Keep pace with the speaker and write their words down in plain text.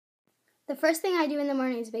The first thing I do in the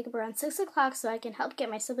morning is wake up around 6 o'clock so I can help get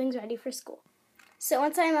my siblings ready for school. So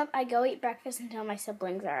once I'm up, I go eat breakfast until my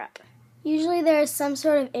siblings are up. Usually there is some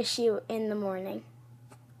sort of issue in the morning.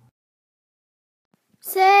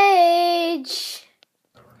 Saige!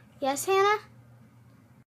 Yes, Hannah?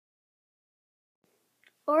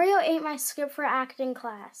 Oreo ate my script for acting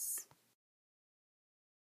class.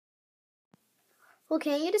 Well,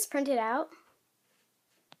 can't you just print it out?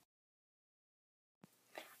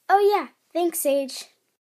 Oh yeah, thanks, Saige.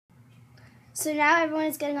 So now everyone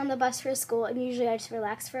is getting on the bus for school, and usually I just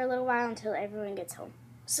relax for a little while until everyone gets home.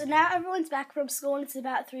 So now everyone's back from school, and it's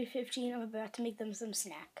about 3:15. I'm about to make them some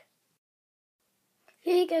snack.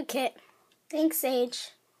 Here you go, Kit. Thanks,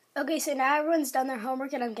 Saige. Okay, so now everyone's done their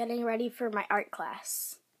homework, and I'm getting ready for my art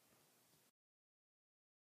class.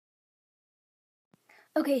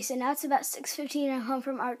 Okay, so now it's about 6:15. I'm home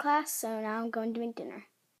from art class, so now I'm going to make dinner.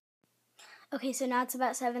 Okay, so now it's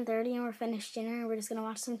about 7:30, and we're finished dinner, and we're just going to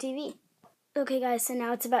watch some TV. Okay, guys, so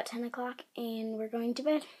now it's about 10 o'clock, and we're going to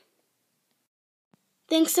bed.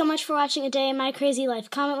 Thanks so much for watching A Day in My Crazy Life.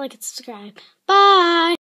 Comment, like, and subscribe. Bye!